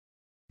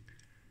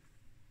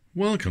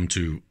Welcome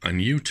to a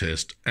new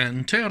test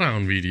and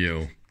teardown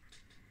video.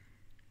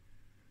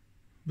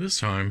 This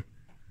time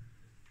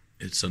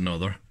it's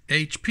another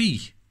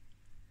HP,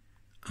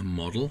 a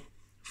model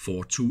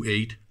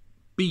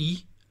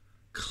 428B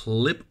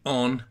Clip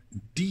On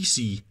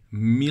DC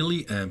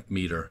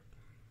Milliammeter.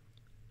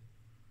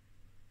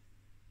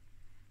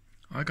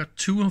 I got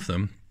two of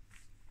them.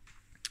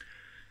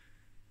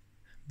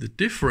 The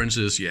difference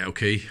is, you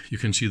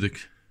can see the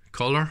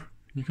color.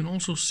 You can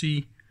also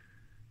see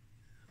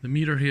the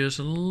meter here is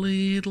a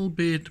little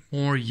bit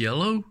more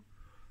yellow,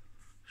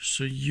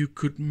 so you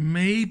could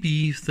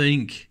maybe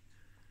think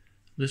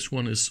this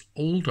one is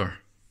older.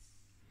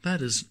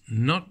 That is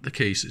not the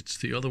case, it's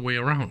the other way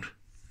around.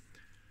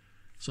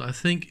 So I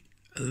think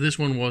this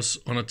one was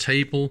on a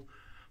table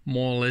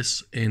more or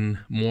less in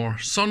more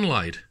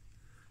sunlight.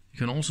 You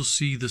can also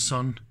see the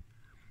sun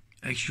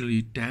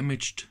actually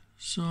damaged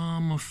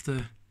some of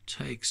the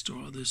text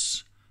or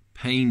this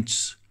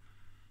paint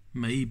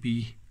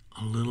maybe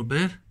a little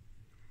bit.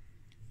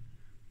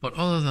 But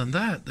other than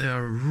that, they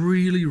are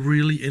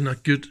really in a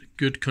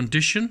good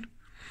condition.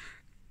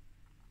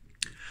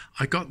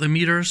 I got the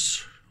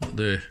meters,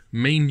 the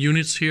main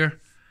units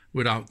here,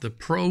 without the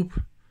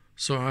probe.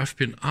 So I've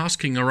been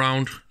asking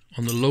around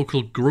on the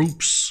local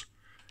groups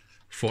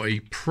for a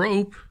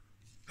probe.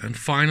 And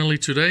finally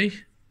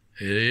today,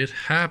 it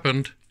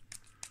happened.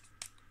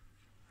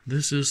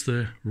 This is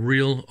the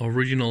real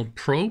original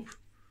probe.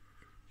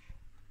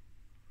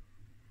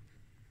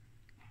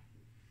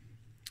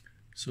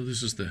 So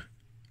this is the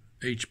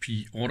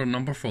HP order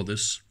number for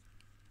this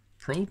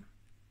probe.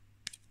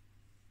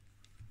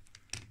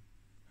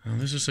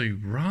 And this is a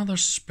rather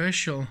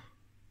special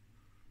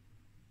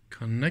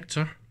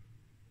connector.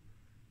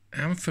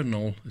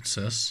 Amphenol, it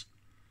says.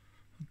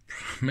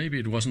 Maybe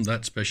it wasn't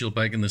that special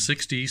back in the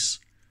 60s.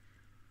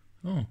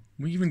 Oh,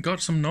 we even got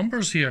some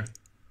numbers here.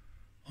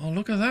 Oh,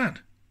 look at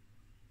that.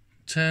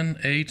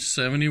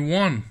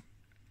 10871.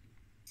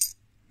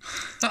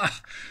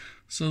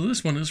 So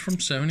this one is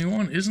from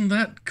 71. Isn't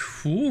that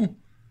cool?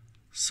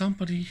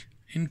 Somebody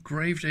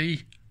engraved a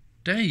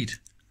date.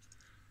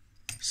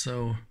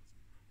 So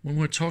when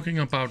we're talking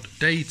about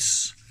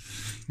dates,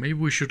 maybe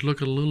we should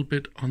look a little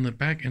bit on the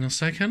back in a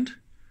second.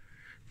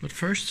 But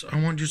first I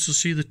want you to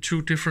see the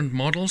two different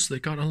models. They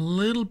got a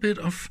little bit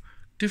of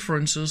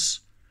differences.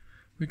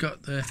 We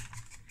got the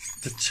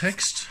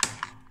text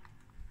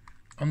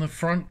on the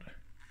front.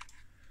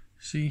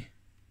 See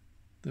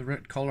the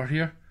red color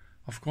here,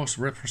 of course,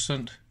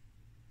 represent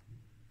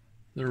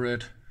the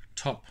red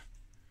top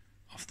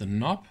of the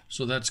knob,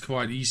 so that's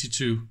quite easy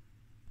to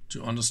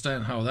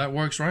understand how that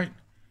works, right?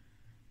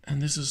 And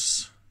this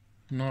is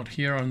not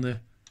here on the,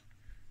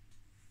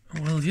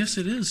 well, yes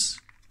it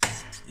is.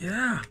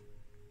 Yeah,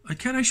 I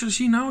can actually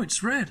see now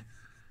it's red.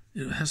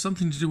 It has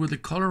something to do with the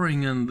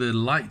coloring and the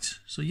light.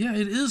 So yeah,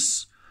 it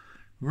is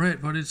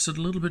red, but it's a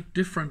little bit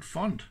different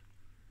font.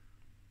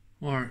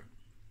 Or,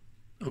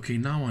 okay,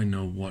 now I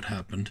know what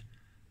happened.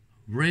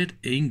 Red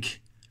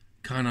ink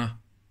kind of,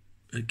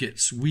 it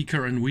gets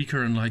weaker and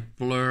weaker and like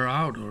blur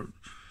out, or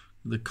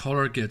the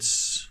color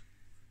gets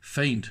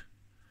faint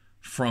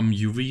from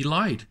UV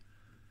light.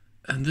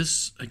 And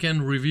this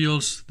again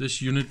reveals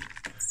this unit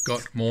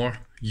got more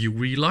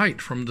UV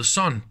light from the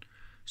sun.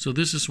 So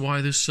this is why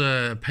this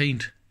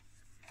paint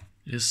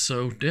is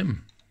so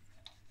dim.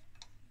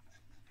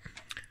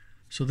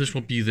 So this will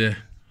be the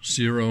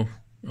 0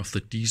 of the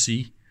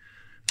DC.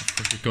 Of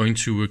course, we're going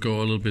to go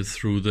a little bit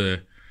through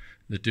the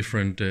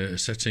different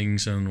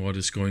settings and what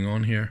is going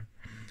on here.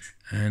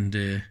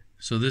 And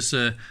so this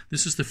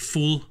is the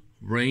full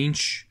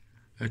range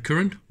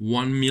current,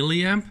 1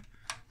 milliamp,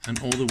 and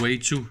all the way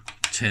to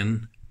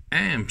 10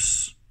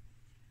 amps.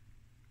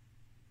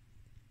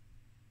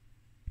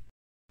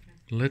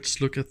 Let's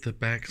look at the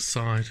back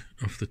side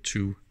of the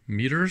two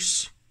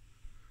meters.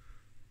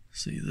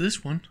 See,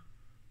 this one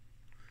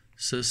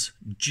says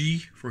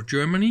G for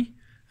Germany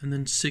and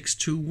then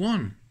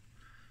 621.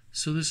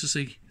 So this is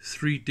a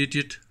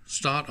 3-digit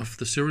start of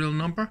the serial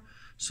number.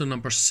 So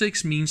number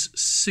 6 means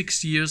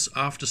 6 years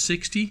after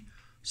 60.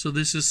 So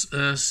this is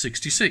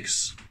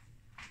 66.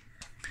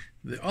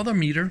 The other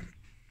meter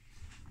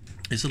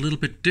is a little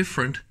bit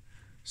different.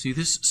 See,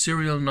 this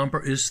serial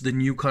number is the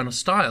new kind of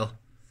style.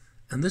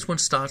 And this one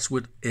starts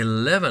with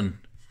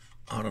 11.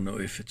 I don't know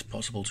if it's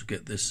possible to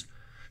get this.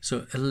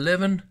 So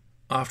 11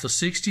 after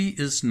 60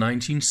 is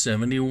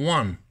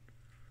 1971.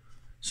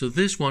 So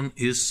this one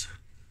is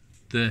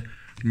the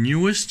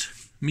newest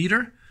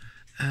meter.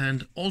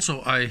 And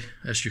also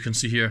as you can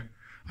see here,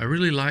 I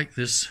really like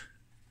this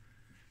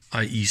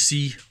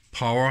IEC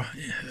power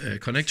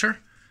connector.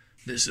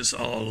 This is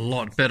a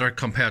lot better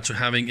compared to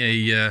having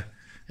a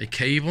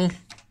cable.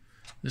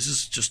 This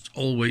is just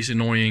always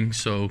annoying.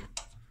 So,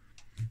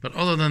 but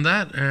other than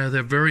that,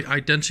 they're very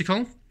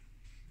identical.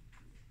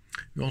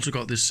 You also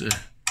got this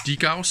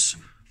degauss,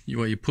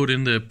 where you put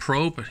in the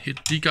probe,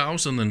 hit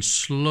degauss, and then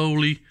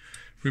slowly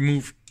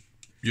remove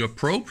your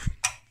probe.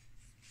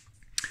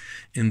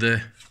 In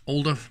the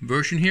older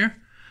version here,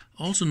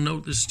 also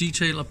note this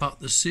detail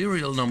about the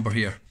serial number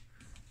here.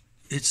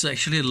 it's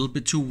actually a little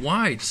bit too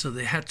wide, so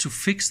they had to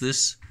fix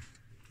this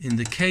in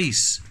the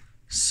case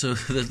so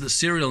that the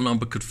serial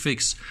number could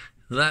fix.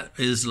 That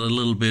is a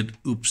little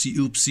bit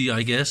oopsie,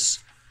 I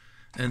guess.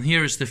 And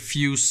here is the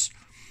fuse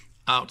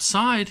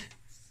outside,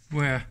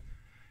 where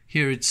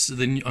here it's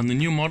on the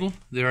new model,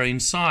 they are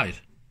inside.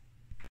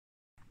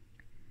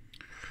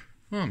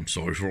 I'm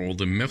sorry for all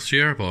the mess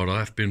here, but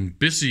I've been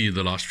busy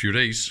the last few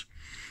days.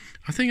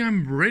 I think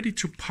I'm ready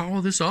to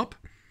power this up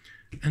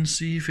and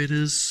see if it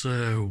is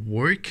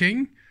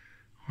working.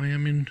 I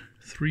am in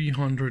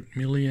 300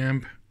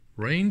 milliamp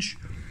range,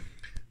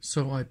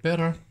 so I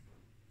better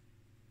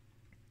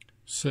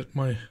set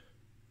my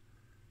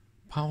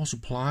power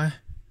supply.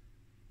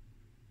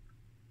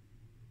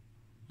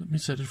 Let me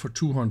set it for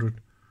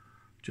 200,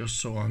 just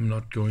so I'm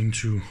not going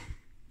to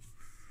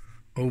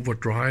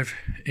overdrive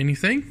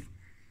anything.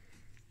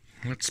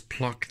 Let's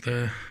plug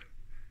the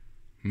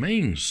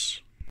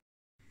mains.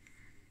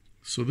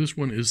 So this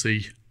one is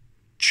a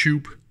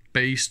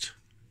tube-based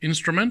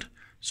instrument,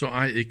 so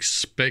I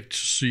expect to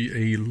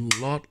see a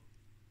lot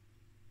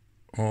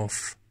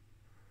of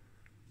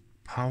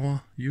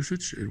power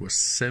usage. It was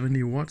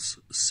 70 watts,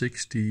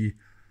 60,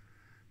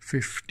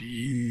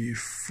 50,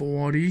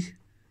 40.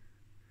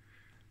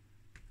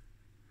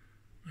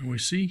 And we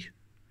see,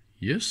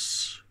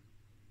 yes.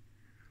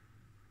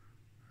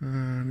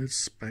 And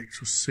it's back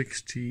to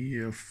 60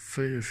 or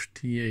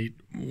 58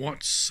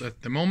 watts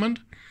at the moment.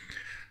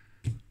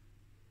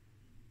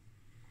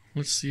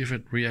 Let's see if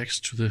it reacts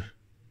to the...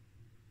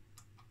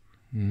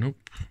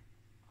 Nope.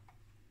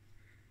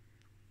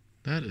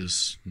 That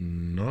is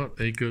not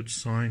a good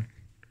sign.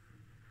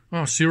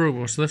 Oh, 0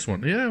 was this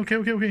one. Yeah, okay.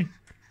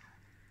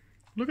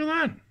 Look at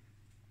that.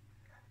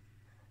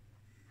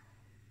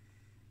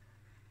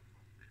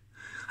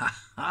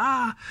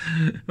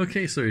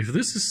 Okay, so if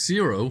this is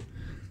 0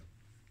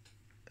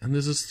 and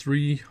this is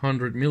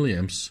 300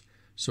 milliamps,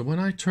 so when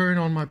I turn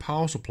on my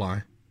power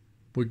supply,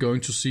 we're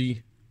going to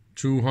see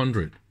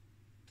 200.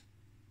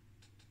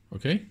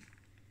 Okay?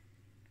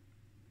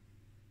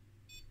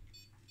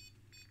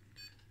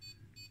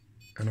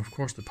 And of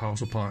course the power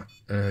supply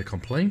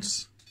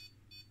complains.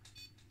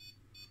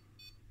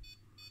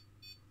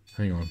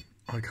 Hang on,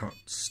 I can't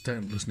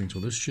stand listening to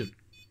this shit.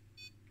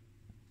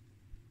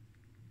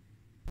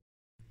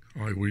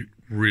 I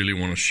really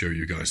want to show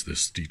you guys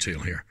this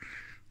detail here.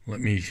 Let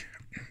me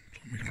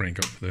crank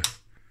up the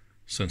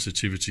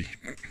sensitivity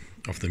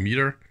of the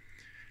meter,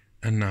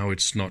 and now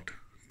it's not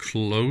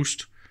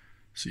closed.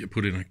 See, I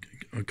put in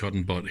a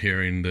cotton bud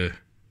here in the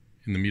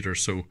meter.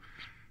 So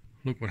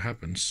look what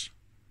happens.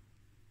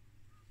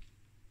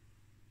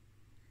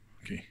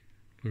 Okay,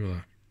 look at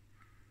that.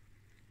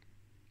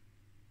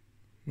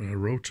 When I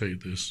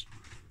rotate this,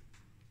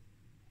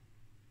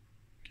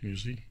 can you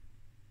see?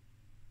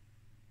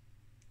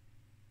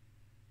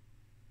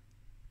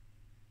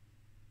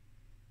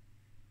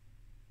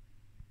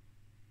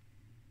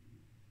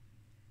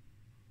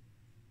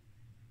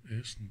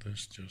 Isn't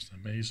this just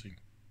amazing?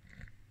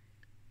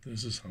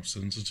 This is how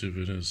sensitive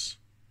it is.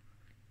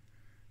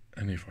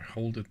 And if I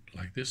hold it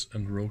like this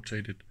and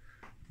rotate it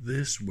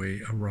this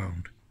way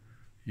around,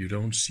 you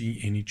don't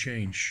see any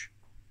change.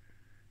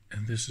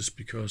 And this is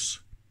because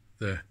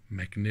the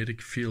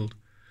magnetic field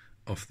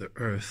of the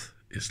Earth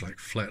is like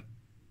flat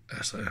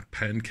as a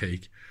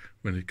pancake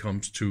when it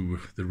comes to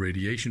the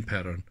radiation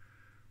pattern.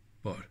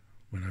 But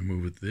when I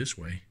move it this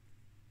way,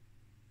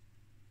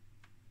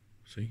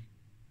 see?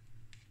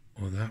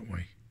 Or that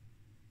way,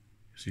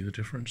 you see the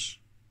difference?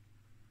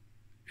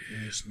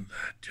 Isn't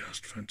that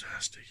just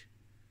fantastic?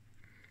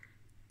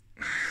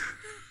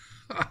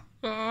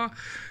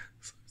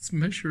 It's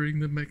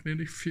measuring the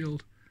magnetic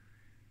field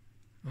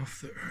of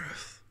the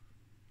Earth,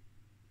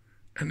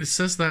 and it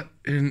says that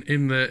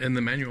in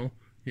the manual.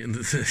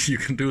 You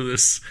can do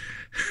this.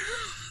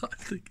 I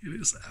think it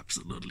is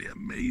absolutely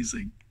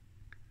amazing.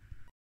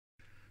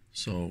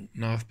 So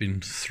now I've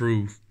been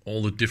through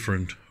all the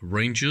different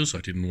ranges.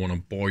 I didn't want to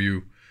bore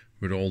you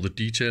with all the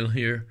detail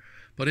here,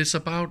 but it's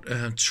about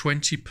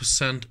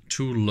 20%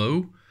 too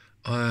low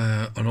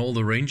on all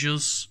the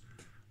ranges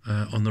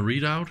on the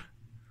readout.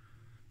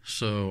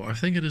 So I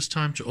think it is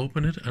time to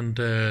open it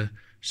and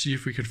see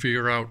if we can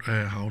figure out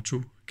how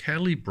to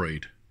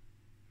calibrate.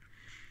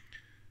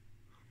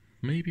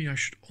 Maybe I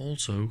should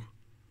also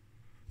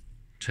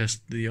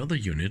test the other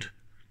unit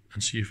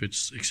and see if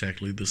it's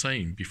exactly the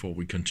same before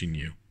we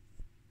continue.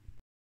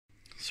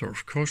 So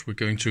of course we're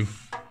going to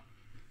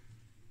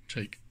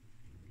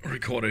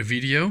record a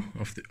video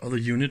of the other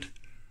unit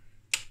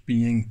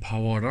being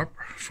powered up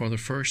for the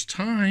first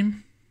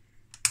time.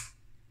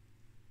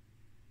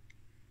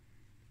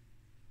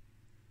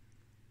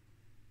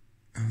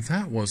 And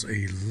that was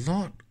a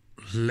lot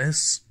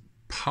less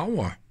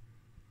power.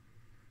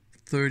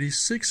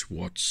 36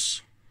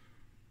 watts.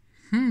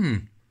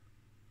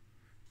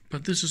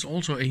 But this is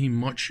also a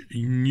much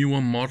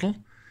newer model,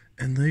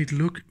 and they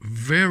look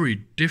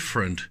very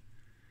different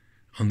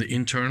on the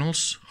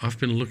internals. I've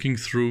been looking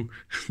through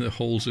the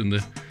holes in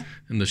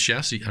the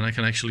chassis, and I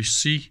can actually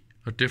see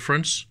a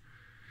difference.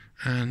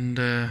 And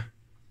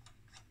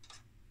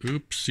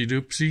Oopsie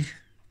doopsie.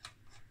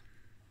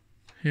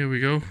 Here we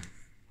go.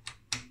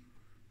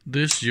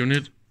 This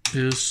unit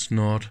is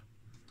not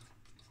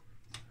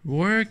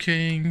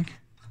working.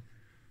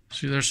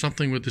 See, there's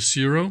something with the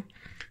 0.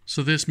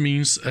 So this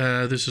means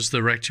this is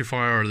the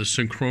rectifier or the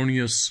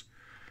synchronous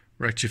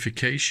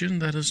rectification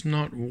that is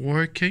not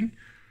working.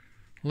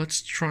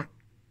 Let's try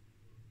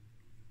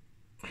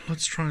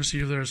and see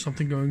if there's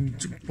something going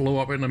to blow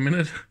up in a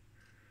minute.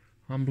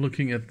 I'm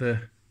looking at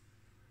the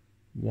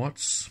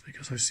watts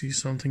because I see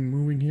something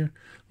moving here.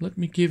 Let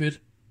me give it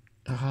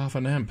a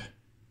 0.5 amp.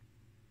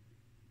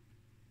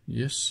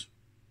 Yes.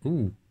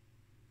 Ooh.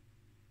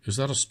 Is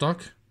that a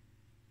stock?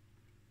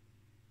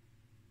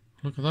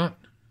 Look at that.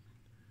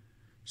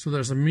 So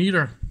there's a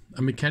meter,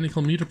 a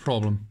mechanical meter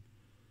problem.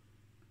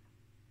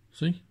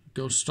 See? It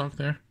goes stuck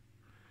there.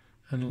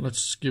 And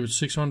let's give it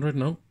 600.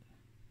 No.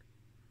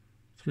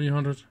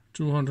 300,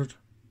 200.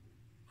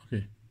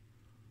 Okay.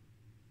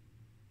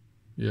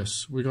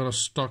 Yes, we got a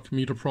stuck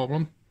meter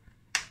problem.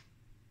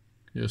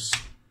 Yes.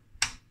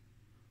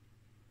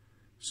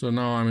 So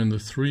now I'm in the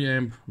 3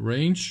 amp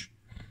range.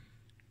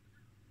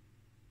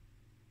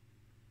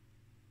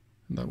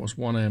 And that was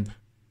 1 amp.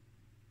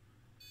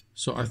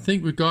 So I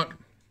think we got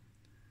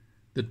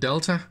the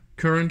delta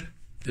current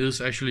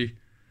is actually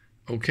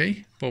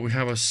okay, but we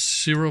have a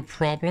 0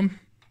 problem.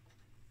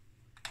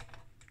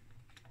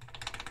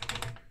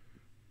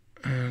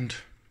 And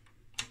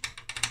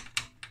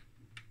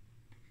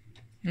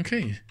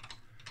okay,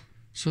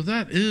 so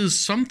that is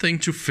something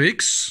to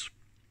fix.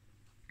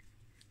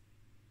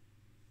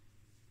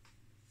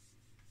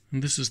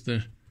 And this is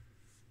the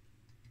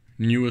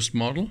newest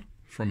model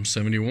from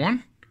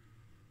 71.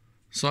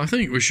 So I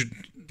think we should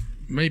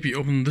maybe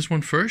open this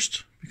one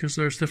first, because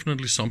there's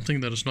definitely something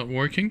that is not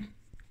working.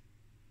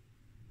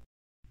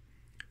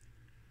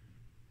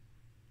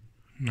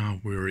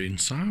 Now we're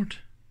inside.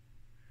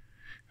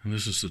 And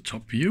this is the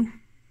top view.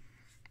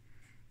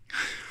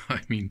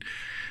 I mean,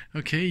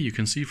 okay, you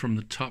can see from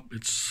the top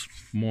it's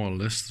more or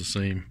less the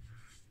same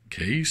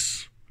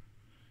case.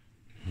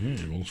 Yeah,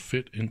 it will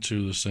fit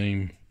into the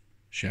same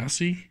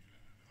chassis,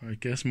 I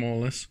guess, more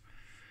or less.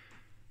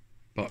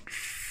 But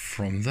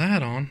from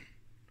that on,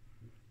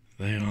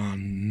 they are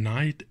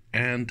night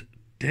and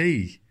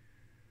day.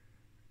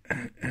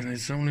 And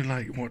it's only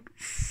like, what,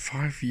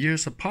 5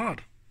 years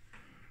apart?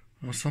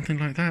 Or something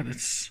like that.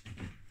 It's...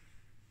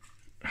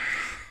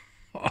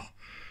 Oh,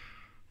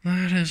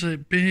 that is a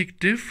big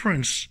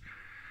difference.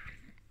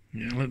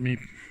 Yeah, let me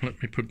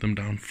put them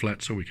down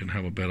flat so we can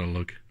have a better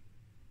look.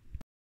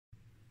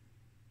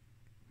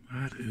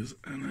 That is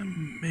an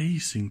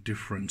amazing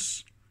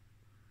difference.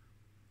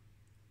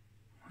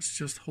 Let's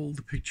just hold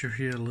the picture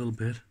here a little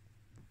bit.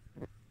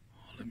 Oh,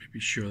 let me be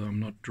sure that I'm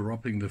not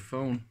dropping the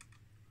phone.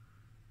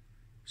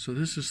 So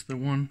this is the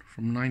one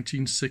from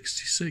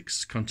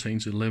 1966,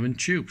 contains 11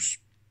 tubes.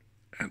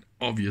 And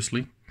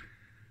obviously,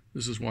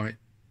 this is why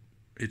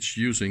it's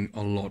using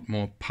a lot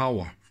more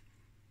power.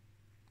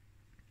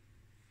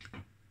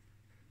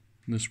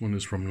 This one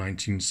is from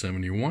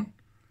 1971,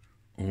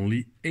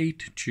 only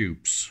 8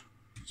 tubes.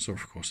 So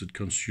of course it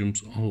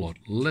consumes a lot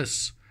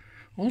less.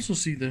 Also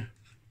see the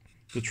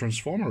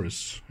transformer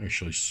is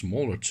actually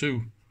smaller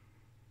too.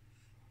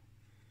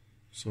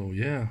 So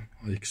yeah,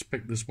 I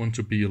expect this one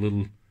to be a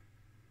little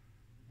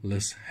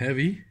less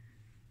heavy.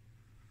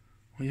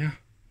 Oh yeah,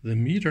 the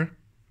meter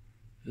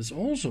is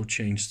also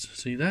changed.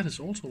 See, that is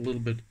also a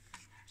little bit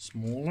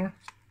smaller.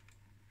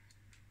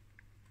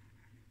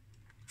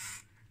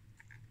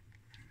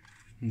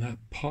 And that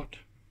pot,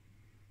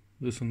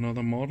 this is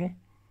another model.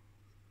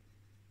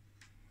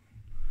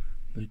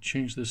 They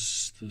changed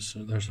this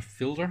there's a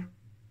filter.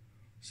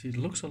 See, it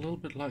looks a little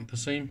bit like the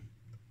same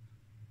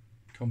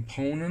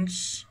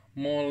components,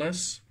 more or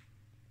less.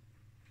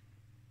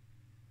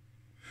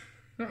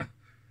 I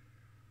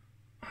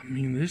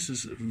mean, this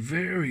is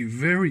very,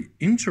 very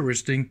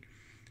interesting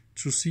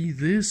to see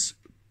this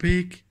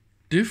big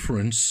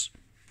difference.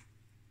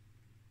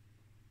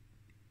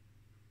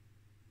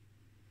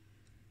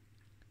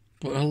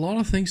 But a lot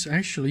of things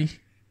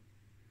actually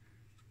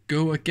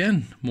go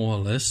again, more or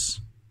less.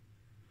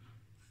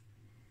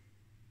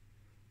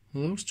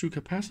 Those two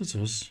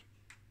capacitors,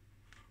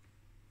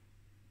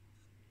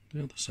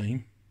 they're the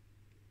same.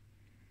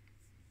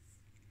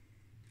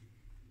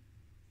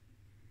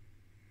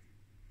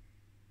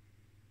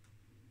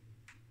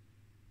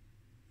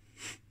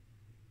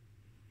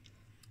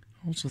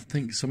 I also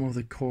think some of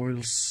the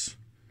coils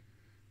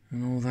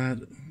and all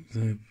that,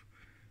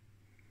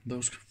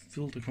 those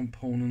filter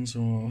components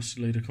or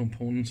oscillator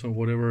components or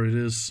whatever it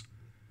is,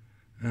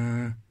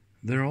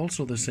 they're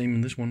also the same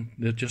in this one.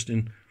 They're just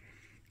in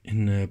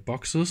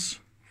boxes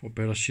for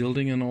better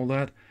shielding and all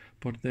that,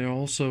 but they're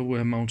also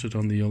mounted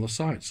on the other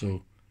side.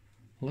 So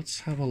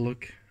let's have a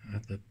look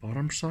at the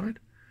bottom side.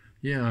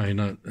 Yeah, I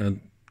know,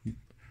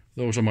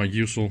 those are my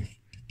usual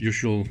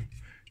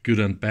good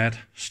and bad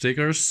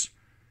stickers.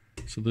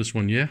 So this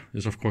one, yeah,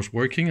 is of course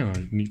working, and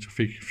I need to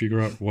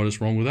figure out what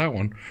is wrong with that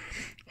one.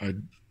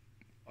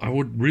 I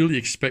would really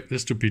expect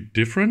this to be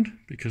different,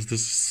 because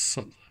this is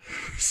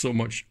so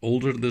much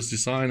older, this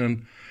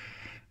design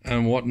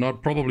and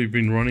whatnot, probably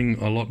been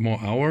running a lot more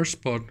hours,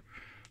 but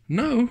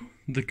no,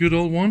 the good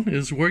old one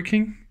is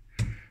working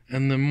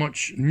and the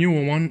much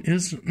newer one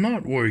is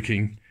not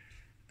working.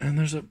 And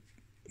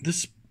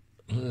this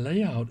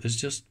layout is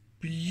just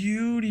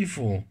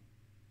beautiful.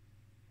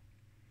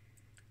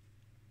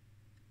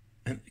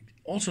 And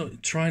also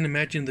try and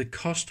imagine the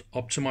cost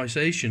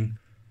optimization.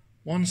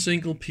 One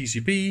single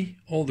PCB,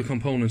 all the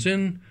components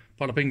in,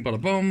 bada bing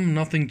bada boom,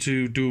 nothing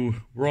to do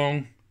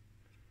wrong.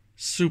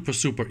 Super,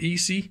 super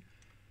easy.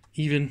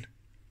 Even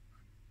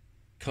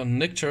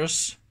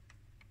connectors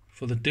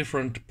for the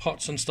different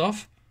pots and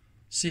stuff.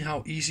 See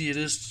how easy it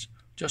is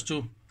just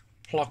to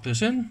plug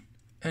this in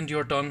and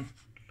you're done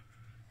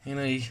in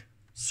a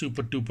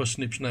super duper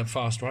snip snap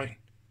fast, right?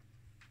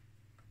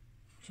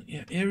 So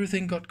yeah,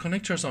 everything got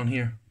connectors on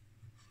here.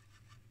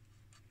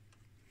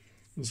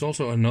 There's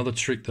also another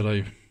trick that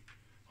I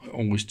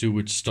always do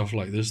with stuff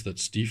like this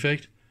that's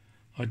defect.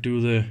 I do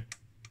the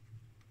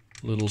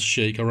little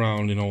shake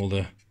around in all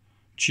the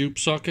tube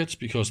sockets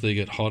because they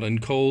get hot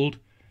and cold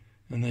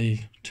and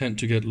they tend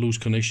to get loose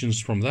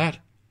connections from that.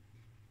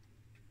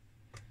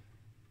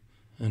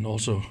 And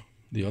also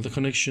the other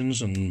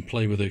connections, and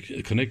play with the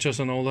connectors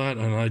and all that.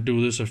 And I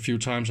do this a few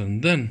times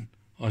and then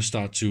I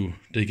start to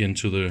dig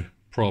into the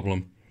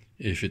problem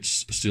if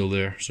it's still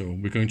there. So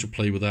we're going to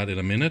play with that in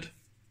a minute.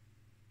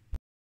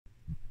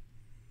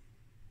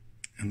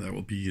 And that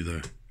will be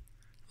the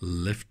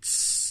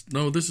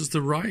this is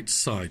the right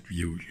side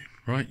view,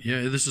 right?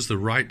 Yeah, this is the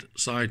right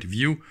side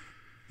view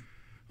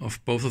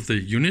of both of the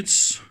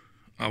units.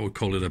 I would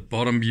call it a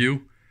bottom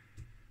view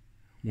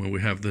when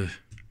we have the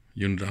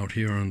unit out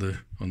here on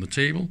the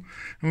table.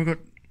 And we've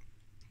got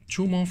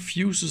two more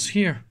fuses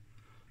here.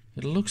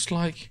 It looks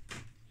like,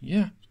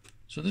 yeah.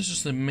 So this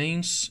is the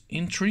mains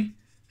entry,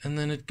 and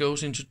then it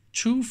goes into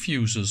two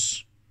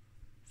fuses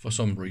for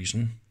some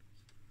reason.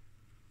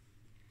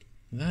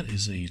 That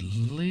is a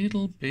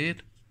little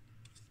bit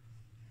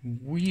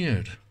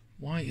weird.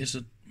 Why is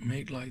it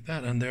made like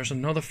that? And there's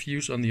another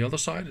fuse on the other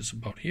side. It's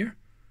about here.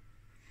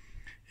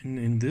 And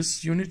in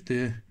this unit,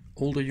 the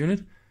older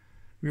unit,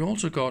 we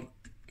also got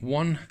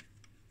one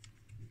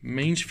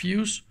mains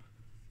fuse.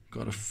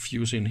 Got a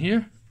fuse in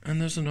here,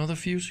 and there's another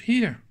fuse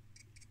here.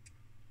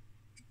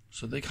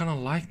 So they kind of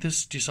like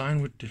this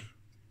design with the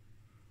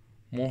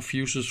more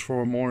fuses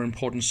for more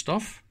important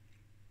stuff.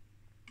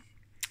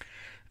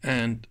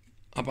 And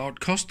about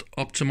cost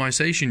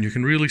optimization, you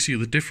can really see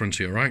the difference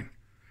here, right?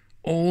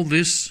 All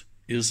this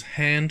is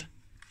hand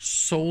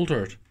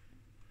soldered.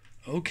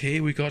 Okay,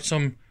 we got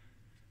some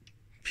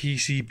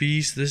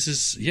PCBs. This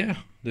is, yeah,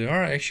 they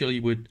are actually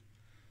with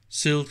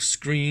silk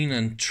screen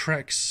and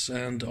tracks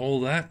and all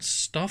that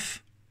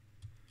stuff.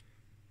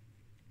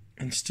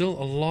 And still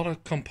a lot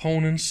of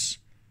components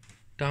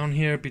down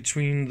here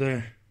between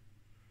the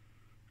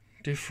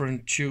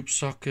different tube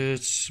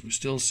sockets. We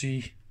still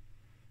see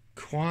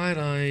quite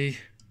a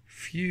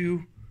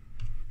few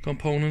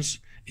components.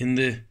 In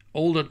the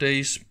older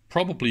days,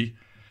 probably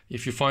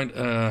if you find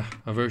a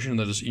version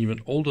that is even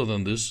older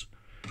than this,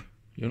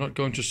 you're not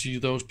going to see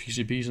those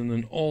PCBs, and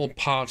then all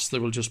parts, they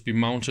will just be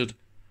mounted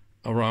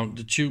around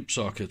the tube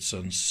sockets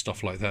and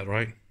stuff like that,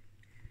 right?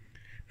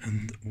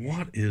 And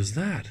what is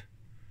that?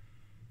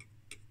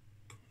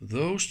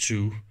 Those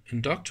two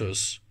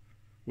inductors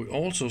we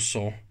also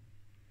saw,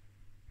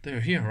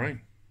 they're here, right?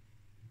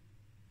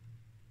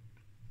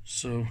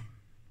 So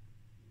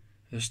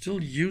they're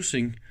still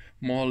using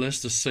more or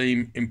less the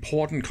same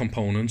important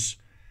components,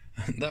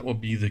 and that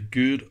would be the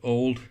good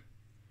old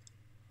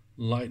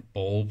light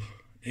bulb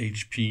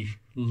HP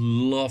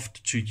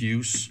loved to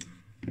use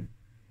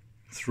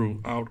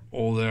throughout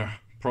all their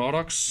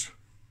products.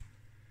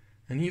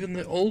 And even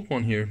the old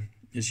one here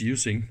is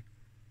using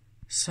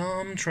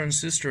some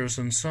transistors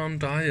and some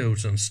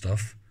diodes and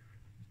stuff,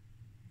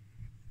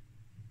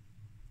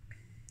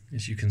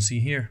 as you can see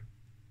here.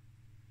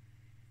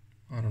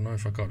 I don't know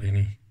if I got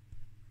any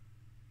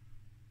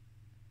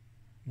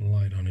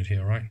light on it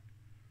here, right?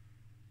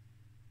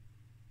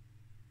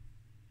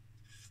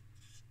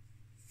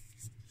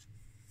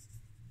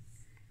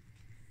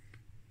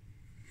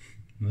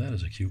 That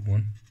is a cute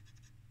one.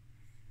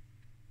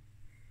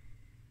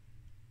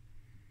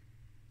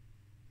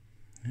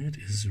 It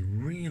is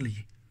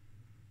really,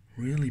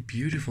 really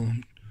beautiful.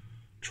 I'm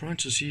trying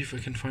to see if I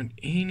can find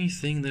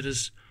anything that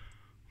is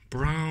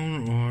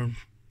brown or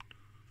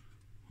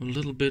a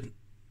little bit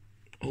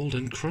old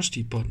and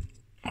crusty, but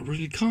I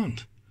really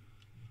can't.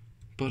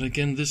 But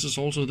again, this is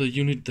also the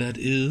unit that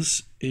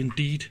is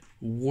indeed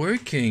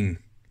working.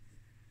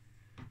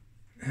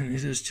 And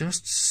it is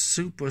just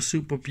super,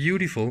 super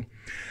beautiful.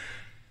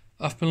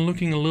 I've been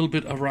looking a little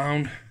bit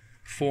around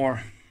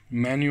for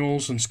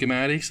manuals and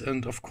schematics,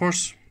 and of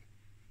course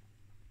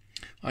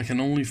I can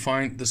only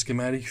find the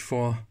schematic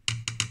for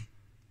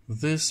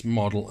this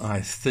model,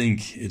 I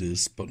think it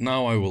is, but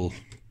now I will,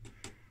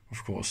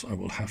 of course, I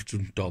will have to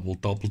double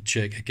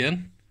check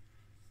again.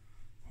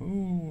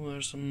 Oh,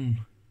 there's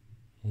some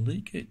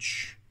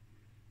leakage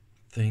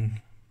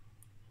thing.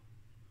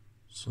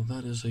 So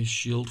that is a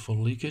shield for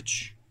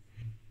leakage.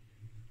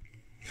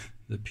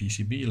 The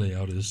PCB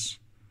layout is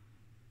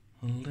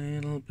a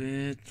little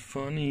bit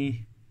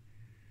funny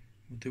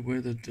with the way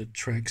that the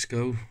tracks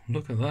go.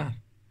 Look at that.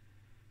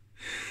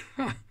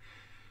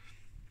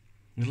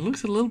 It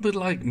looks a little bit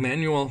like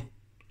manual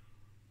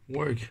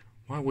work.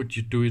 Why would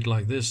you do it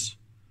like this?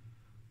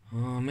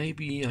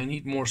 Maybe I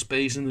need more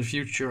space in the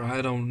future.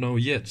 I don't know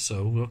yet.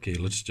 So, okay,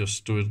 let's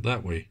just do it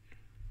that way.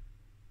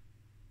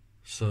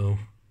 So,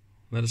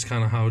 that is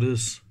kind of how it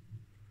is.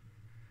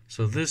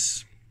 So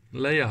this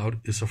layout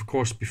is, of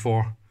course,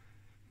 before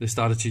they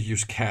started to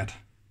use CAD.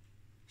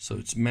 So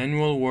it's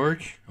manual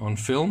work on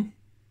film.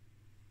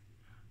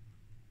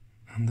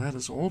 And that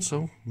is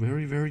also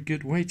very, very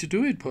good way to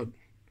do it, but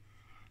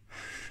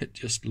it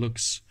just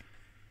looks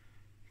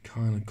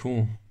kind of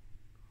cool.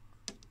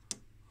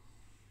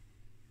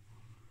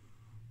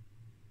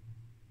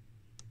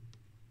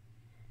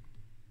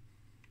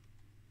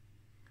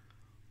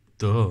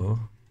 Duh.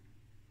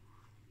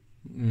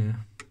 Yeah.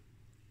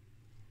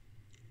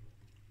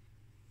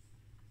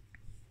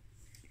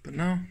 But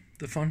now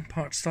the fun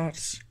part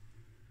starts.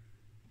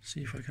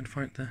 See if I can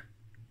find the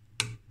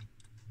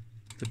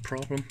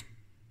problem.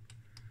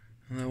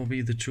 And that will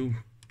be the two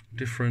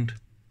different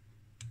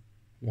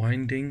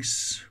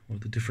windings, or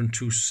the different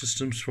two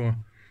systems for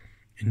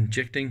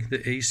injecting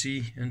the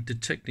AC and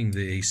detecting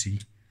the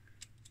AC.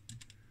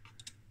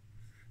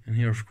 And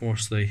here, of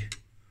course, they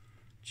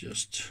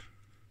just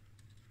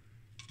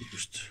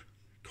used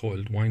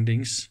coiled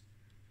windings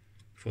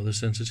for the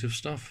sensitive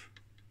stuff.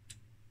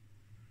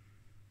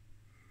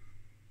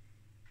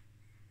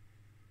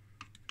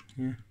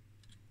 Yeah,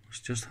 it's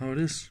just how it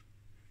is.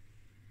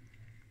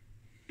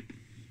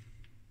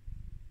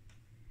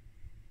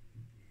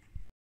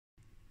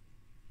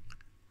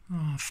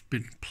 I've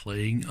been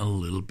playing a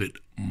little bit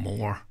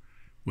more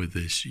with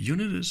this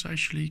unit. Is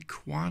actually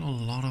quite a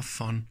lot of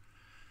fun.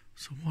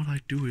 So what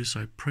I do is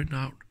I print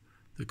out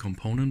the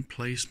component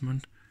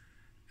placement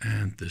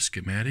and the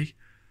schematic,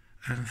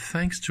 and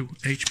thanks to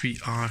HP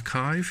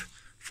Archive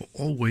for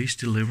always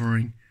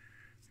delivering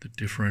the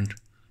different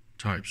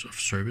types of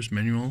service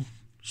manuals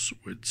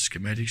with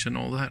schematics and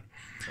all that,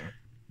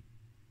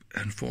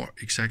 and for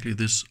exactly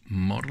this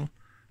model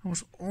I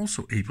was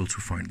also able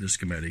to find the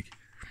schematic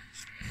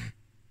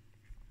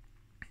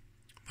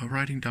by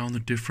writing down the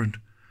different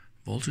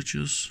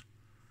voltages.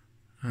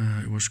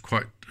 It was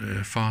quite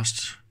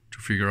fast to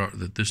figure out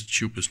that this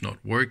tube is not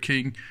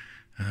working.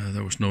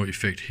 There was no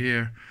effect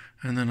here,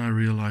 and then I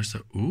realized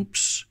that,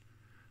 oops,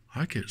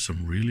 I get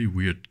some really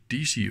weird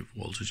DC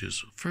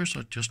voltages. First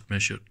I just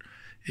measured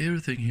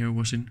everything here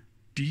was in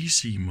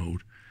DC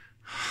mode.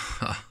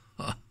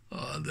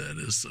 That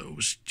is so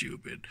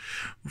stupid.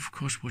 Of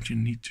course, what you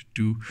need to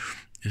do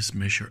is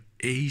measure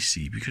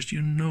AC, because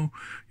you know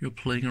you're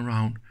playing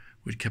around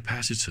with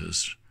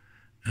capacitors,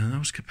 and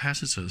those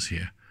capacitors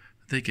here,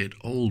 they get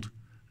old,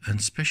 and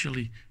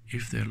especially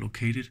if they're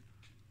located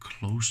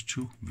close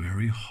to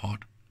very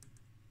hot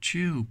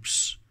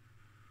tubes.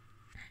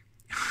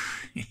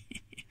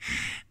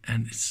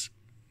 And it's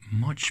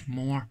much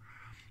more,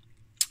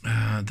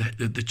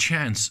 the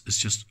chance is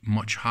just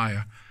much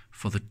higher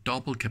for the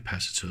double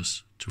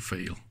capacitors to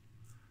fail.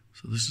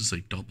 So this is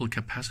a double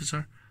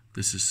capacitor.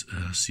 This is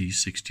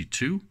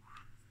C62,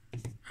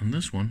 and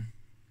this one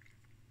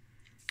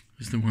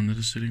is the one that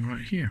is sitting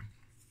right here.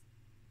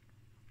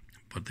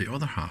 But the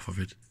other half of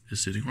it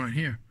is sitting right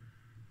here.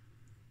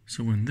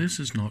 So when this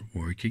is not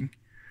working,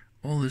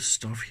 all this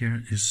stuff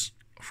here is,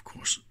 of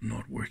course,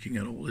 not working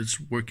at all. It's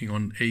working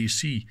on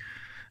AC,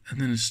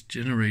 and then it's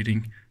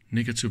generating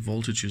negative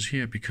voltages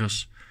here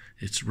because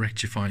it's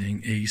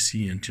rectifying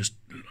AC, and just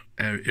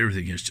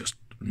everything is just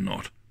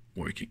not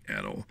working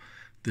at all.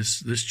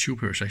 This tube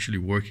here is actually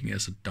working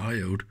as a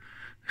diode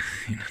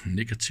in a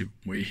negative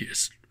way.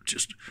 It's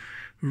just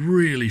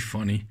really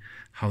funny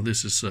how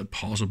this is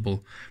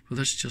possible, but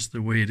that's just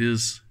the way it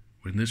is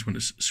when this one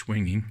is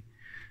swinging,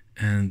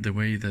 and the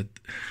way that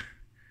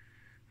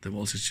the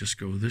voltage just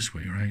go this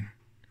way, right?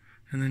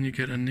 And then you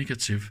get a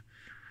negative.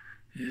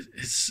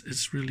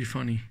 It's really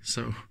funny.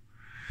 So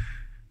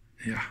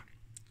yeah,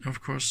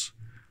 of course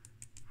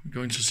I'm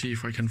going to see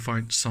if I can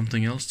find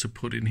something else to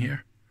put in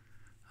here.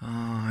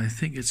 I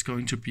think it's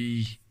going to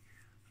be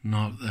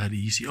not that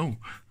easy. Oh,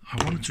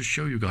 I wanted to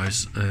show you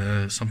guys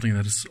something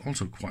that is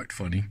also quite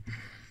funny.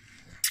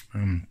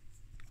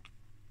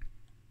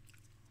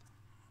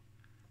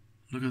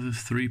 Look at the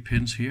 3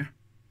 pins here.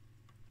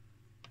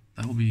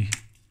 That will be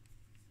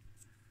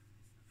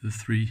the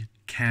 3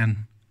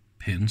 CAN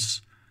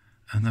pins,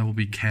 and that will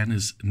be CAN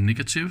is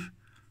negative.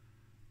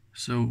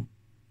 So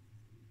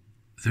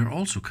they're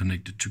also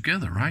connected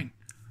together, right?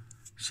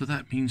 So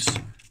that means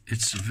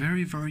it's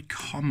very, very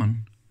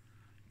common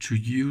to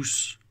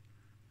use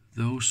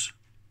those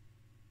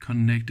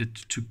connected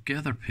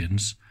together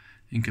pins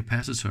in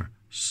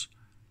capacitors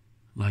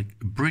like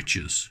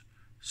bridges.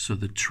 So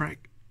the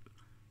track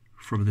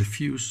from the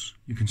fuse,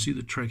 you can see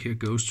the track here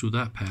goes to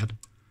that pad,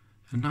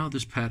 and now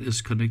this pad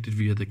is connected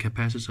via the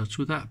capacitor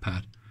to that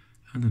pad,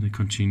 and then it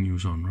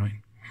continues on,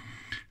 right?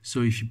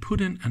 So if you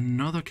put in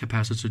another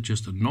capacitor,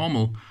 just a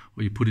normal,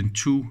 or you put in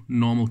two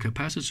normal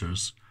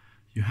capacitors,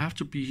 you have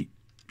to be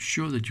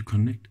sure that you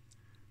connect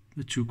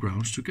the two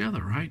grounds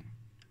together, right?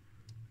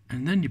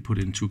 And then you put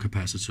in two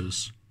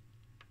capacitors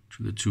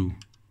to the two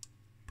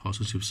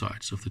positive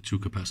sides of the two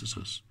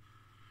capacitors.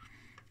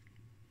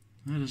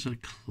 That is a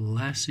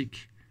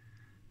classic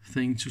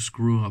thing to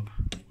screw up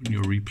when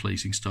you're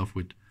replacing stuff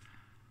with,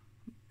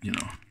 you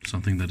know,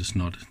 something that is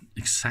not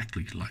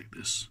exactly like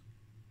this.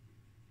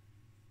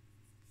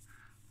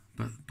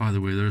 But by the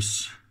way,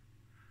 there's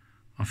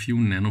a few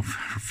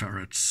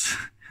nanofarads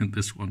in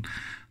this one,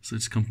 so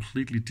it's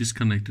completely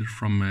disconnected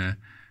from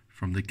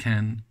the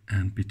can,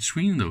 and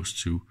between those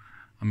two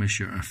I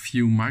measure a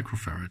few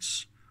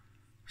microfarads.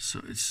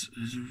 So it's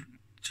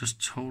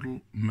just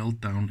total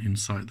meltdown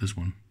inside this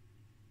one,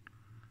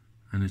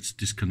 and it's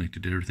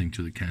disconnected everything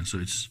to the can, so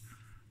it's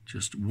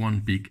just one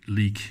big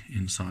leak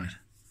inside.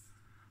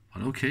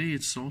 But okay,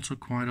 it's also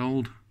quite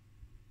old.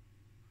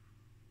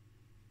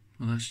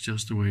 Well, that's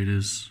just the way it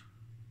is.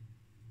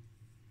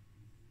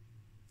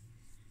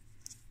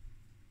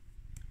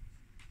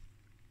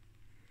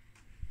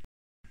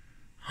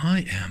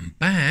 I am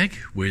back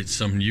with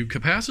some new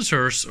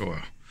capacitors,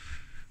 or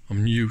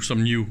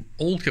some new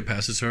old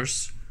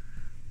capacitors.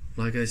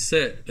 Like I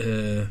said,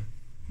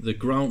 the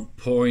ground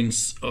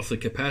points of the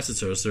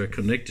capacitors are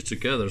connected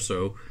together,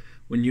 so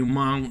when you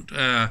mount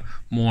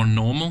more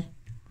normal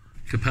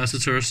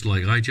capacitors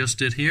like I just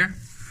did here,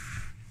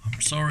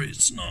 I'm sorry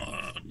it's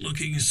not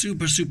looking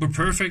super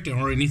perfect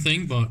or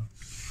anything, but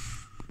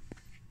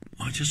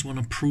I just want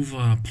to prove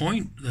a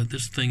point that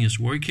this thing is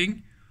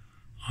working.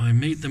 I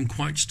made them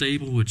quite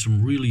stable with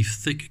some really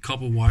thick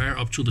copper wire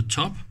up to the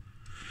top.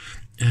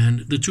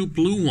 And the two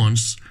blue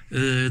ones,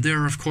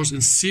 they're of course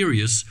in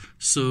series,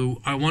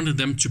 so I wanted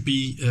them to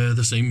be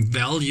the same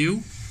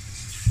value.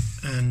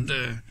 And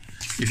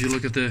if you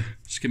look at the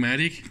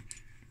schematic,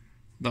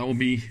 that will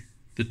be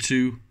the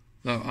two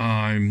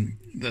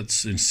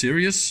that's in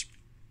series.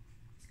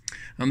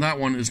 And that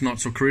one is not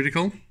so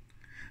critical.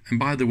 And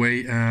by the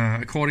way,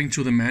 according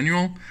to the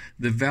manual,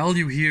 the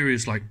value here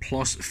is like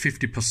plus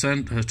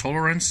 50%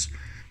 tolerance.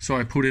 So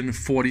I put in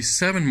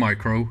 47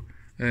 micro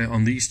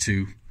on these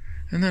two.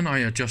 And then I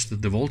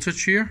adjusted the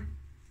voltage here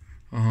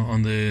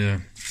on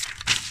the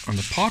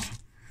pot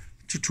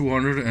to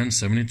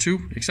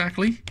 272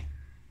 exactly.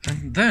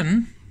 And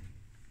then,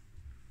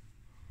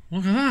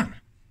 look at that.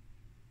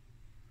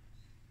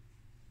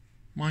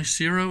 My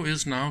zero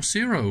is now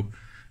 0.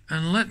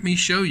 And let me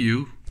show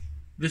you,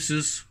 this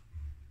is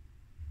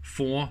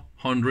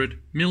 400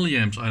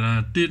 milliamps, and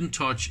I didn't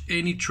touch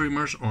any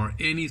trimmers or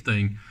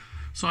anything.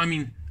 So I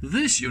mean,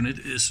 this unit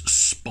is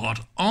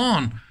spot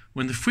on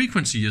when the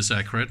frequency is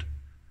accurate.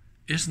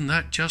 Isn't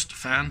that just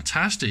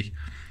fantastic?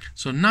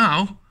 So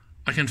now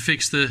I can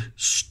fix the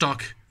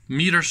stock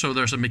meter. So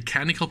there's a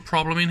mechanical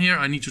problem in here.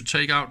 I need to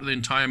take out the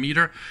entire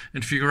meter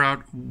and figure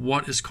out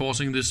what is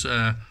causing this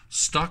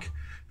stuck,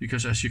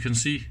 because as you can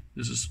see,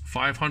 this is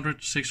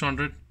 500,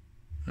 600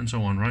 and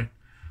so on, right?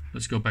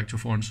 Let's go back to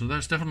 400. So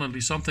there's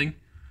definitely something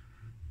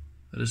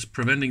that is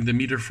preventing the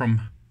meter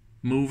from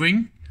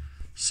moving.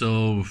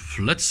 So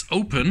let's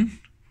open.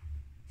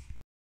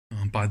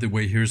 By the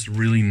way, here's a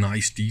really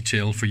nice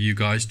detail for you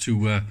guys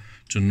to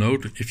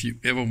note if you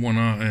ever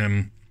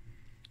wanna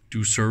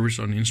do service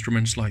on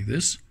instruments like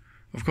this.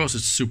 Of course,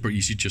 it's super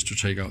easy just to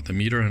take out the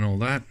meter and all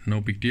that,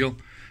 no big deal.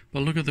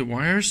 But look at the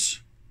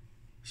wires.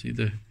 See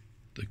the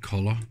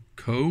color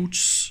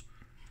codes,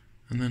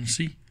 and then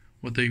see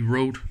what they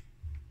wrote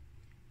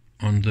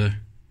on the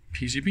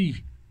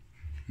PCB.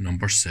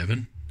 Number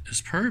 7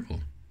 is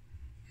purple.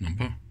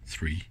 Number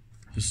 3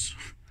 is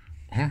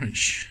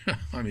orange.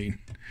 I mean,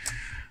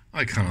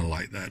 I kind of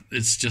like that.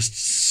 It's just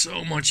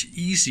so much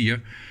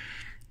easier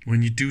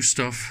when you do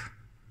stuff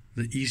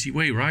the easy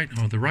way, right?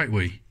 Or the right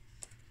way.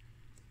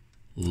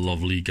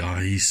 Lovely,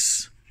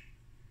 guys.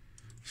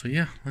 So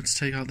yeah, let's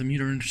take out the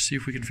meter and see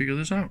if we can figure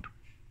this out.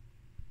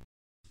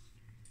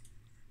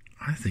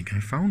 I think I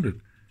found it.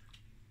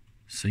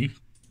 See?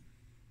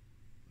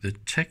 The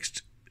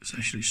text is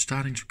actually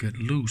starting to get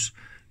loose,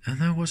 and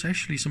there was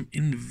actually some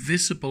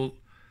invisible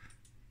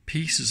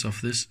pieces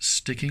of this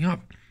sticking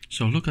up.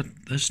 So look at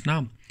this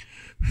now.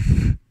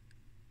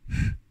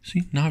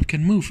 See, now it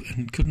can move,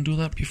 and it couldn't do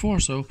that before.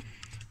 So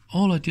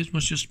all I did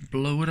was just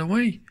blow it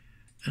away,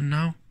 and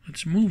now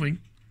it's moving.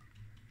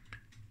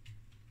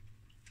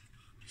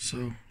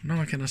 So now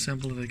I can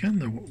assemble it again.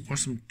 There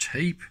was some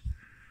tape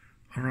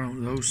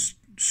around those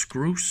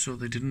screws so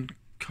they didn't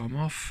come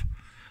off,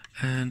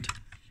 and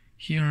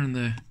here on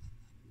the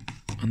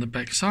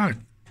back side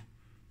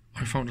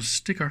I found a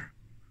sticker,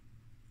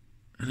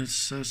 and it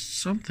says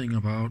something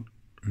about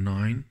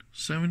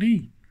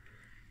 970.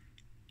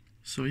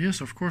 So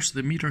yes, of course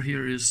the meter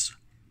here is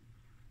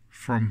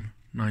from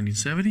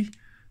 1970,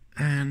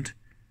 and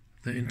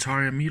the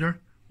entire meter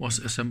was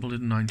assembled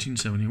in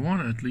 1971.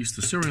 At least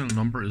the serial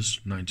number is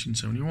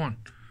 1971.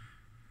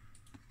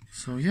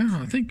 So yeah,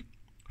 I think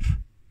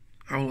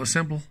I'll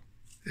assemble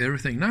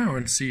everything now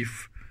and see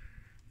if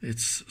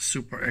it's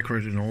super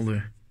accurate in all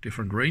the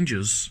different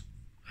ranges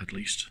at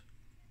least.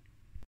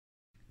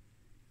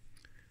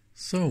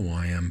 So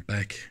I am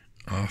back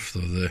after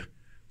the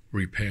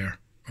repair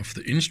of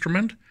the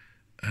instrument,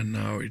 and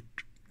now it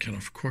can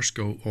of course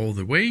go all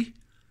the way.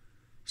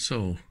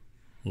 So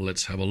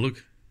let's have a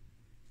look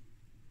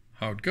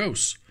how it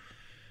goes.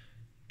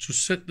 To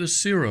set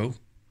this 0,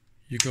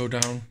 you go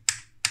down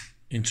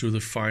into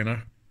the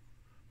finer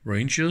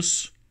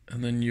ranges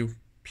and then you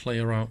play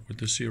around with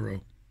the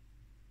 0.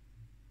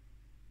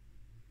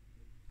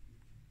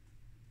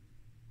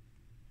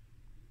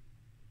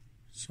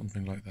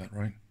 Something like that,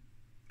 right?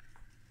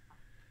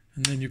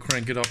 And then you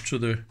crank it up to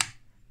the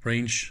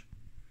range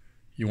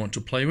you want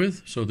to play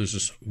with. So this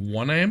is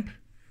 1 amp.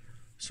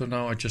 So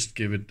now I just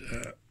give it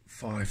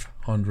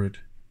 500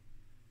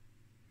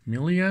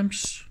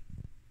 milliamps.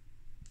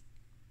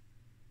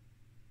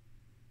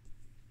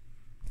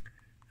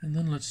 And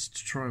then let's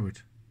try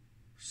it.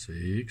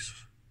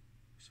 6,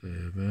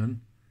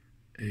 7,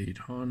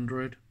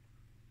 800.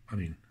 I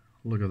mean,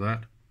 look at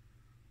that.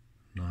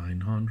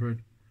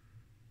 900.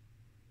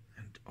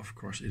 And of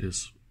course it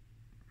is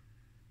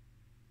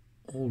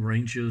all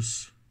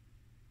ranges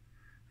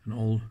and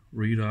all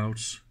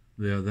readouts.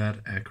 They are that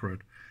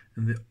accurate.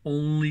 And the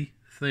only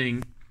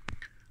thing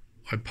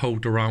I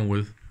poked around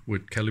with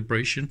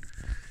calibration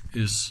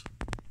is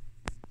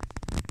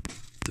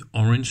the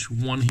orange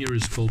one here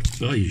is called,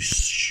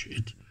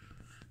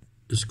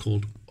 is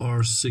called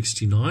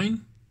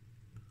R69,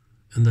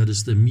 and that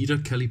is the meter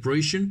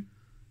calibration.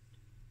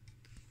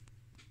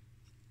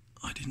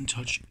 I didn't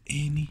touch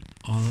any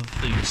other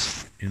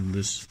things in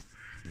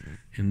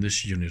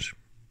this unit.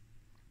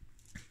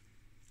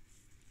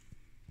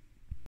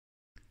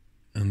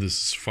 And this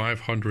is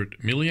 500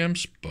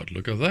 milliamps, but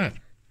look at that.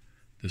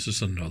 This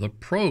is another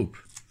probe.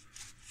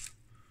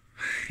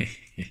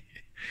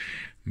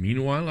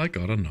 Meanwhile, I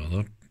got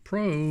another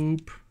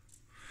probe.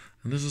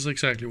 And this is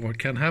exactly what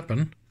can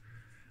happen.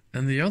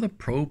 And the other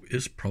probe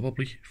is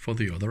probably for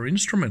the other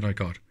instrument I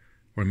got.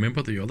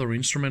 Remember, the other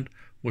instrument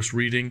was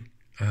reading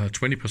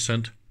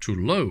 20% too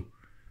low.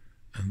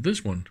 And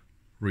this one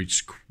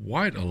reads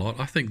quite a lot.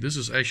 I think this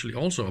is actually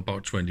also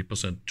about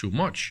 20% too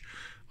much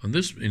on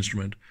this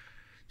instrument.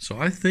 So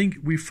I think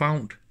we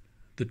found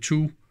the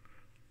 2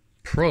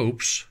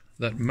 probes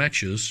that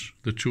matches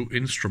the 2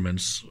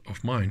 instruments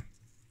of mine.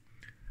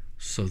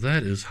 So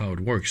that is how it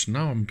works.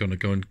 Now I'm going to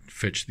go and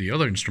fetch the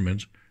other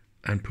instrument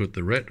and put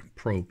the red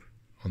probe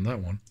on that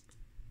one.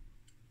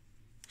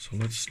 So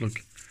let's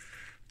look.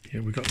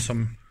 Here we got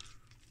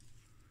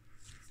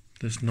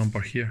this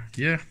number here.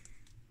 Yeah.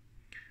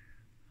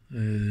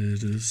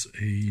 It is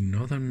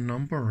another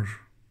number.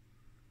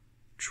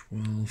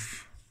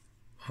 12.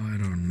 I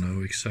don't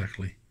know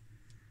exactly.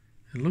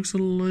 It looks a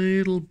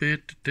little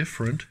bit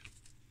different.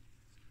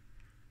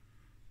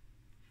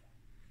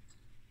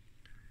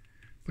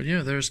 But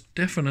yeah, there's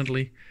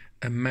definitely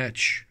a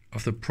match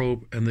of the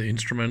probe and the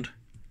instrument.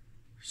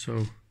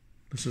 So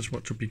this is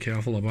what to be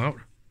careful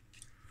about.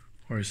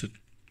 Or is it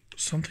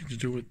something to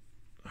do with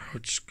how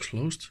it's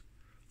closed?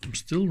 I'm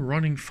still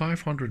running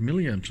 500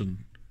 milliamps,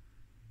 and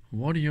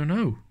what do you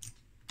know?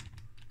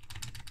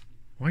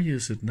 Why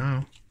is it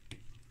now?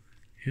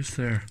 Is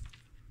there...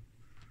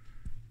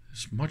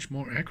 It's much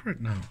more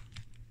accurate now.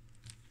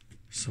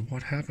 So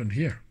what happened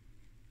here?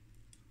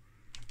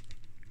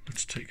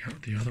 Let's take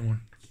out the other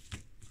one.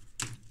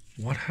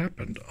 What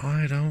happened?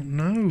 I don't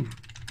know.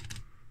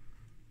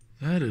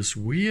 That is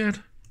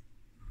weird.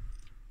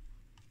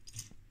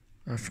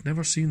 I've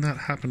never seen that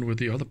happen with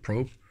the other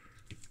probe.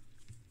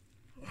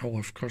 I will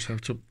of course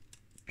have to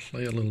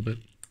play a little bit.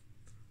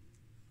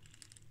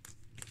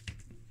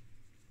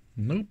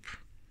 Nope.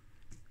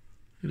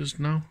 It is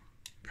now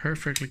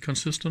perfectly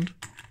consistent.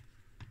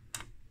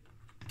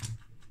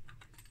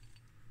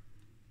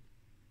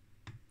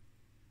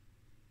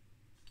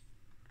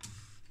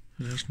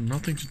 It has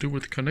nothing to do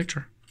with the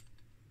connector.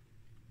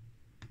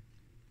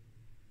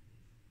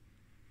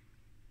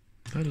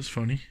 That is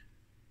funny.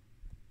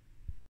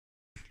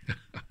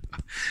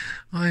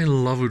 I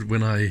love it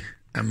when I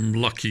am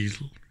lucky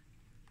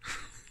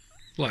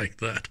like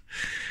that.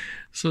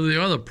 So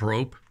the other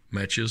probe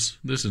matches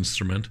this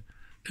instrument.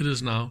 It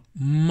is now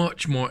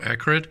much more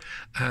accurate,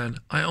 and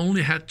I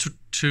only had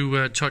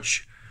to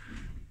touch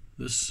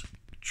this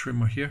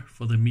trimmer here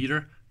for the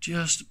meter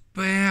just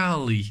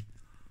barely.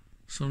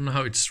 So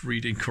now it's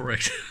reading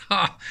correct.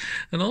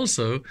 And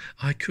also,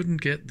 I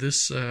couldn't get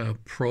this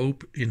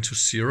probe into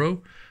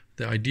 0.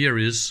 The idea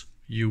is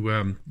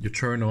you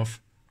turn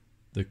off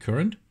the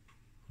current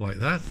like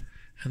that,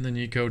 and then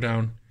you go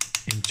down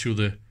into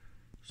the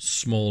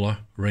smaller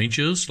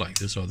ranges like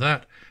this or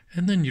that,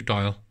 and then you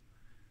dial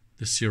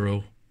the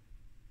 0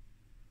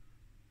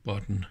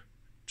 button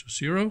to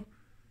 0,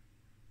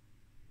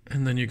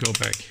 and then you go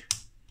back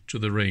to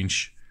the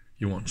range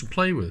you want to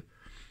play with.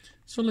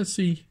 So let's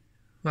see.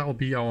 That will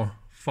be our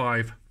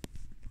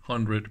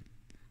 500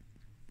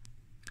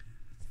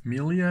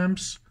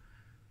 milliamps.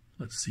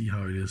 Let's see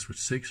how it is with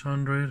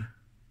 600,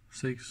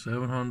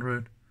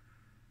 700,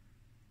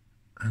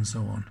 and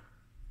so on.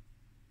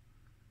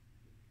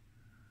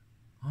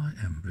 I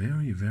am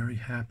very, very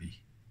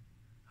happy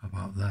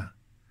about that.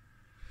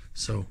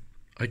 So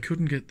I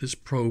couldn't get this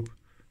probe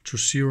to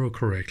 0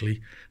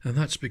 correctly, and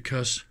that's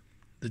because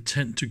they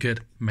tend to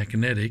get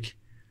magnetic.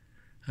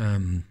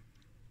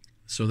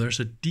 So there's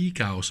a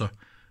degausser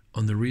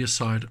on the rear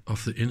side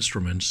of the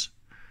instruments,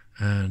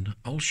 and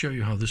I'll show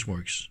you how this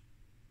works.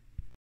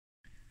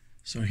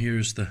 So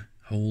here's the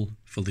hole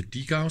for the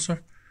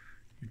degausser.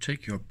 You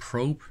take your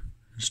probe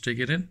and stick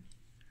it in,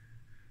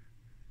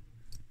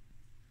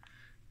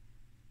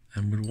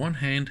 and with one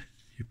hand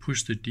you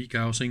push the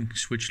degaussing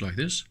switch like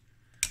this,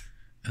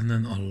 and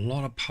then a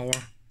lot of power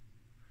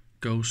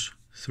goes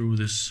through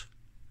this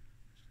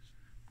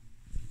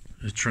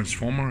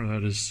transformer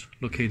that is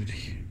located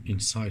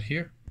inside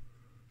here.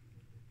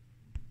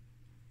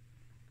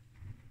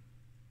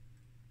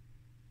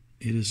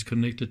 It is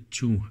connected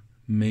to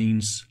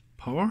mains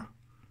power,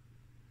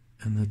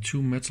 and the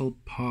two metal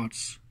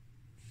parts,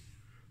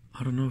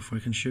 I don't know if I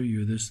can show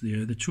you this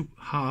there, the two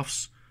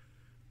halves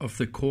of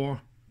the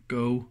core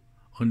go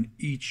on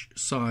each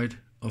side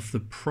of the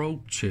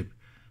probe tip.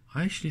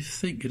 I actually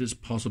think it is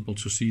possible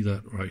to see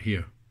that right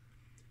here.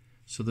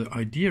 So the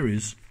idea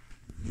is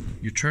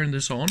you turn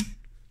this on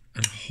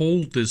and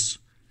hold this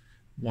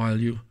while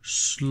you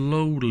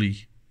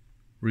slowly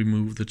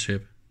remove the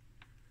tip,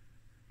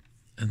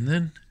 and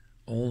then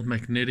all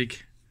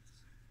magnetic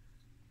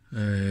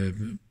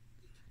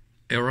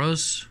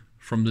errors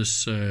from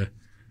this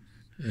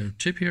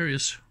tip here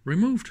is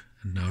removed,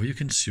 and now you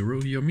can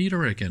zero your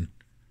meter again.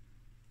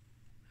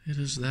 It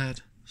is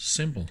that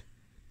simple.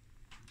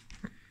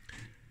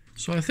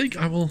 So I think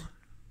I will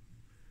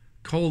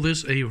call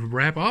this a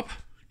wrap up.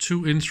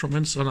 2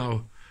 instruments are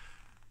now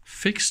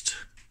fixed,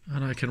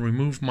 and I can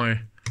remove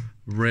my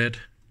red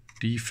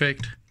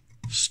defect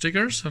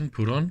stickers and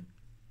put on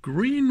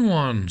green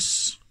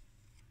ones.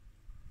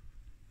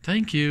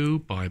 Thank you.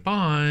 Bye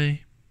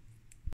bye.